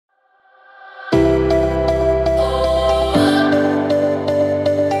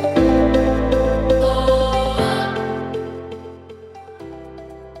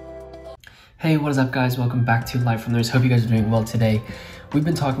What is up, guys? Welcome back to Live from the Nerds. Hope you guys are doing well today. We've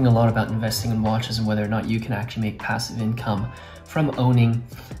been talking a lot about investing in watches and whether or not you can actually make passive income from owning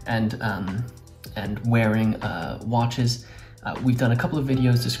and wearing watches. We've done a couple of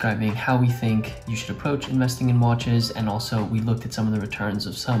videos describing how we think you should approach investing in watches, and also we looked at some of the returns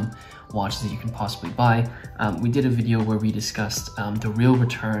of some watches that you can possibly buy. We did a video where we discussed the real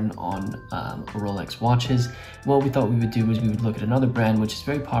return on Rolex watches. What we thought we would do is we would look at another brand which is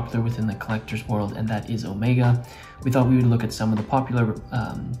very popular within the collector's world, and that is Omega. We thought we would look at some of the popular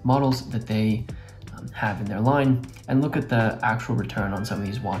models that they have in their line and look at the actual return on some of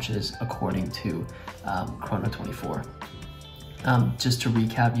these watches according to Chrono24. Just to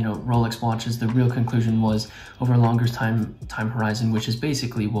recap, Rolex watches, the real conclusion was over a longer time horizon, which is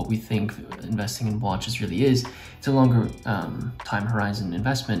basically what we think investing in watches really is. It's a longer time horizon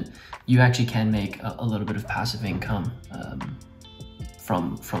investment. You actually can make a little bit of passive income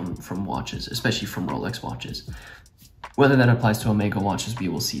from watches, especially from Rolex watches. Whether that applies to Omega watches, we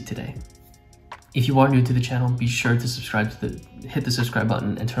will see today. If you are new to the channel, be sure to subscribe hit the subscribe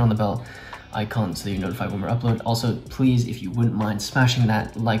button and turn on the bell icon so that you're notified when we upload. Also, please, if you wouldn't mind smashing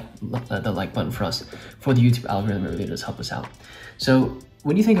that the like button for us, for the YouTube algorithm, it really does help us out. So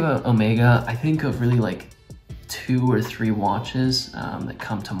when you think about Omega, I think of really like 2 or 3 watches that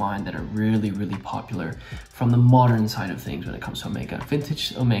come to mind that are really popular from the modern side of things when it comes to Omega.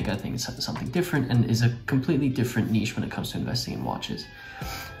 Vintage Omega, I think, is something different and is a completely different niche when it comes to investing in watches.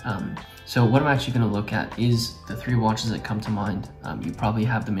 So what I'm actually going to look at is the 3 watches that come to mind. You probably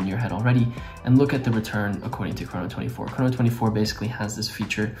have them in your head already, and look at the return according to Chrono24. Chrono24 basically has this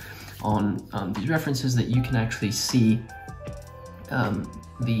feature on these references that you can actually see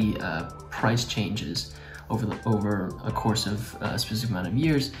the price changes over a course of a specific amount of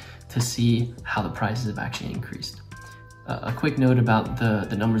years to see how the prices have actually increased. A quick note about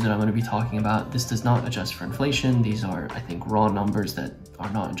the numbers that I'm going to be talking about. This does not adjust for inflation. These are, I think, raw numbers that are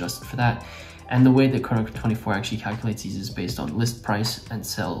not adjusted for that. And the way that Chrono24 actually calculates these is based on list price and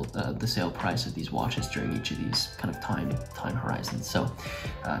the sale price of these watches during each of these kind of time horizons. So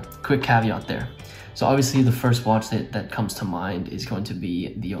quick caveat there. So obviously the first watch that comes to mind is going to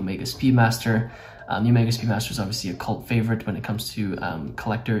be the Omega Speedmaster. The Omega Speedmaster is obviously a cult favorite when it comes to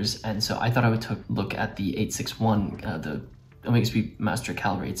collectors, and so I thought I would look at the 861, the Omega Speedmaster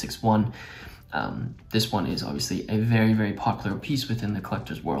Caliber 861. This one is obviously a very popular piece within the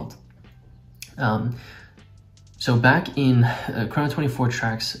collector's world. So back in Chrono24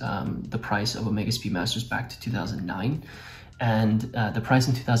 tracks the price of Omega Speedmasters back to 2009, and the price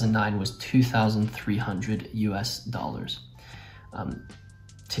in 2009 was $2,300 US.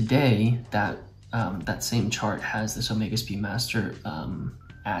 Today, that same chart has this Omega Speedmaster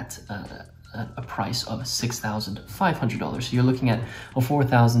at a price of $6,500. So you're looking at a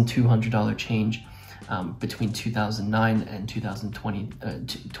 $4,200 change between 2009 and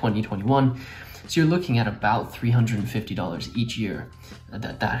 2021. So you're looking at about $350 each year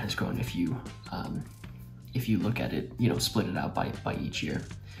that has grown if you look at it, split it out by each year.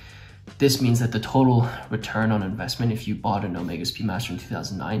 This means that the total return on investment if you bought an Omega Speedmaster in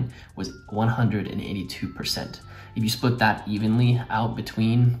 2009 was 182%. If you split that evenly out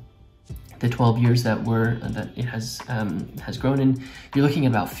between the 12 years that it has grown in, you're looking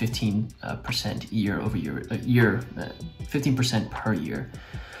at about 15% year over year, 15% per year.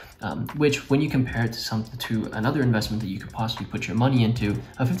 Which, when you compare it to another investment that you could possibly put your money into,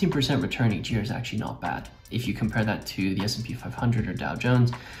 a 15% return each year is actually not bad. If you compare that to the S&P 500 or Dow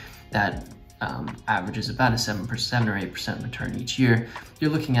Jones, that averages about a 7% or 8% return each year,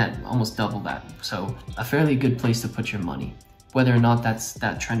 you're looking at almost double that. So a fairly good place to put your money. Whether or not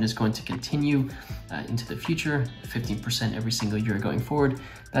that trend is going to continue into the future, 15% every single year going forward,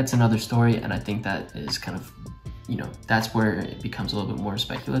 that's another story. And I think that is kind of, that's where it becomes a little bit more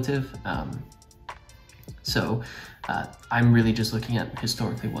speculative. So I'm really just looking at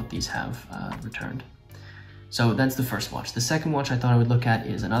historically what these have returned. So that's the first watch. The second watch I thought I would look at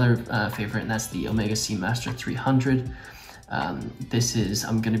is another favorite, and that's the Omega Seamaster 300. I'm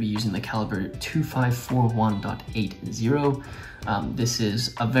going to be using the caliber 2541.80. This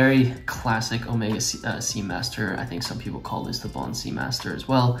is a very classic Omega Seamaster. I think some people call this the Bond Seamaster as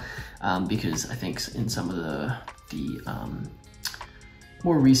well, because I think in some of the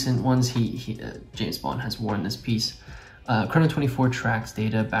more recent ones, James Bond has worn this piece. Chrono24 tracks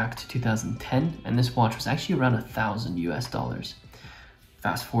data back to 2010, and this watch was actually around $1,000 US.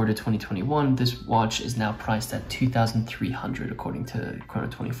 Fast forward to 2021, this watch is now priced at $2,300 according to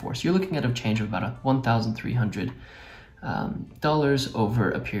Chrono24. So you're looking at a change of about $1,300 over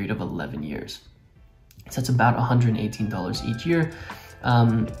a period of 11 years. So that's about $118 each year.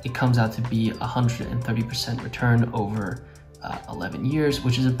 it comes out to be 130% return over 11 years,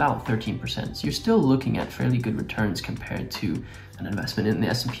 which is about 13%. So you're still looking at fairly good returns compared to an investment in the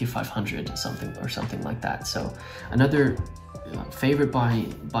S&P 500 something like that. So another favorite by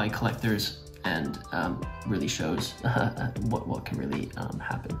collectors, and really shows what can really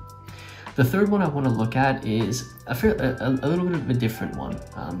happen. The third one I want to look at is a little bit of a different one.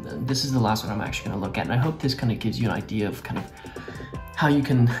 This is the last one I'm actually going to look at, and I hope this kind of gives you an idea of kind of how you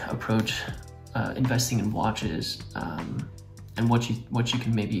can approach investing in watches, and what you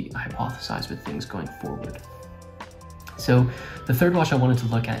can maybe hypothesize with things going forward. So the third watch I wanted to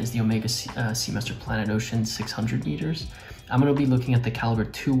look at is the Omega Seamaster Planet Ocean 600 meters. I'm going to be looking at the caliber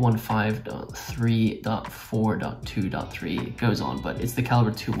 215.3.4.2.3. It goes on, but it's the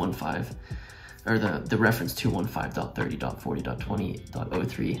caliber 215, or the reference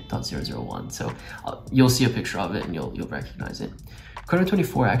 215.30.40.20.03.001. So you'll see a picture of it and you'll recognize it.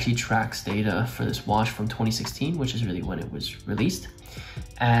 Chrono24 actually tracks data for this watch from 2016, which is really when it was released.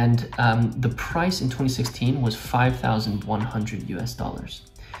 And the price in 2016 was $5,100 US. So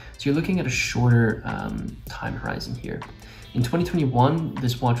you're looking at a shorter time horizon here. In 2021,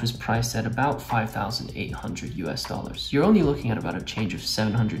 this watch was priced at about $5,800 US. You're only looking at about a change of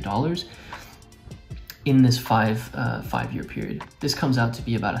 $700 in this five-year period. This comes out to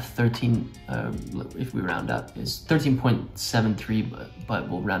be about a 13, if we round up, is 13.73, but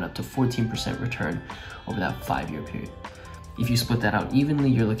we'll round up to 14% return over that 5-year period. If you split that out evenly,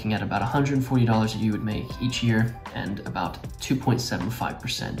 you're looking at about $140 that you would make each year and about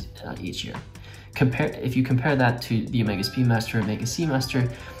 2.75% each year. If you compare that to the Omega Speedmaster, Omega Seamaster,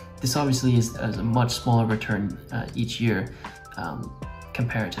 this obviously is a much smaller return each year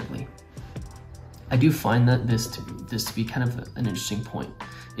comparatively. I do find that this to be kind of an interesting point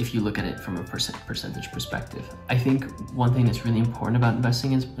if you look at it from a percentage perspective. I think one thing that's really important about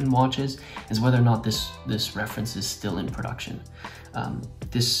investing in watches is whether or not this reference is still in production.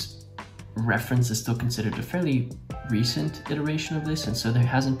 This reference is still considered a fairly recent iteration of this, and so there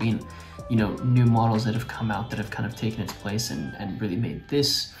hasn't been, new models that have come out that have kind of taken its place and really made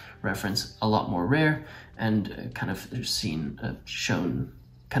this reference a lot more rare and kind of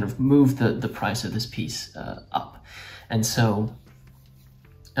moved the price of this piece up. And so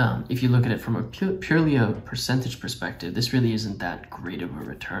if you look at it from a purely a percentage perspective, this really isn't that great of a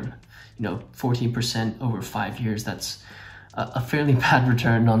return. 14% over 5 years, that's a fairly bad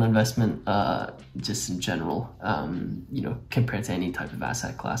return on investment, just in general, compared to any type of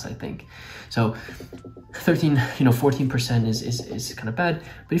asset class, I think. So 14% is kind of bad.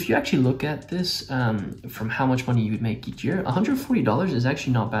 But if you actually look at this from how much money you would make each year, $140 is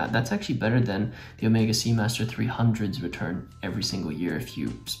actually not bad. That's actually better than the Omega Seamaster 300's return every single year if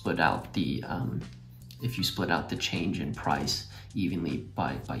you split out the change in price evenly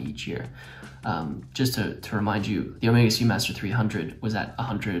by each year. Just to remind you, the Omega Seamaster 300 was at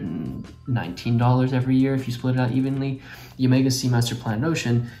 $119 every year if you split it out evenly. The Omega Seamaster Planet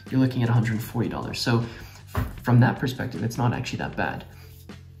Ocean, you're looking at $140. So from that perspective, it's not actually that bad.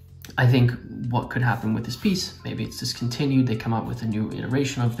 I think what could happen with this piece, maybe it's discontinued, they come out with a new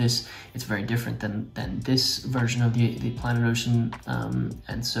iteration of this, it's very different than this version of the Planet Ocean,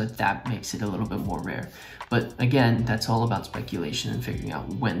 and so that makes it a little bit more rare. But again, that's all about speculation and figuring out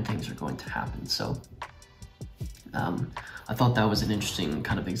when things are going to happen. So I thought that was an interesting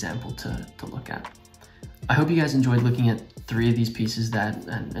kind of example to look at. I hope you guys enjoyed looking at 3 of these pieces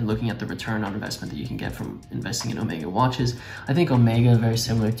and looking at the return on investment that you can get from investing in Omega watches. I think Omega, very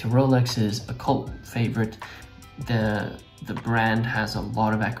similar to Rolex, is a cult favorite. The brand has a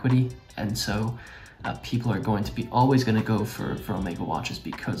lot of equity, and so people are going to be always going to go for Omega watches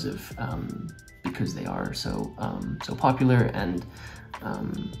because they are so popular and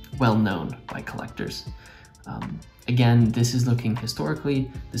well known by collectors. Again, this is looking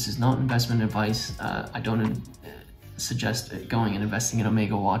historically. This is not investment advice. I don't suggest going and investing in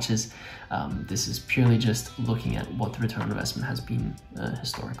Omega watches. This is purely just looking at what the return on investment has been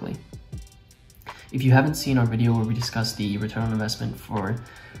historically. If you haven't seen our video where we discuss the return on investment for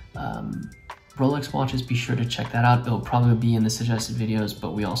Rolex watches, be sure to check that out. It'll probably be in the suggested videos,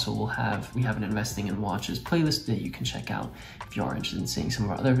 but we have an investing in watches playlist that you can check out if you are interested in seeing some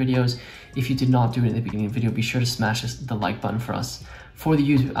of our other videos. If you did not do it in the beginning of the video, be sure to smash the like button for us. For the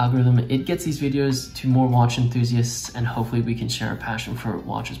YouTube algorithm, it gets these videos to more watch enthusiasts, and hopefully we can share our passion for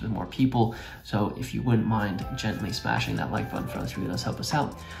watches with more people. So if you wouldn't mind gently smashing that like button for us, it really does help us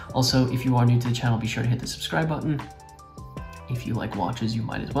out. Also, if you are new to the channel, be sure to hit the subscribe button. If you like watches, you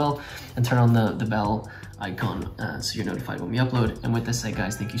might as well, and turn on the bell icon so you're notified when we upload. And with this said,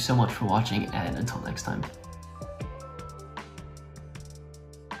 guys, thank you so much for watching, and until next time.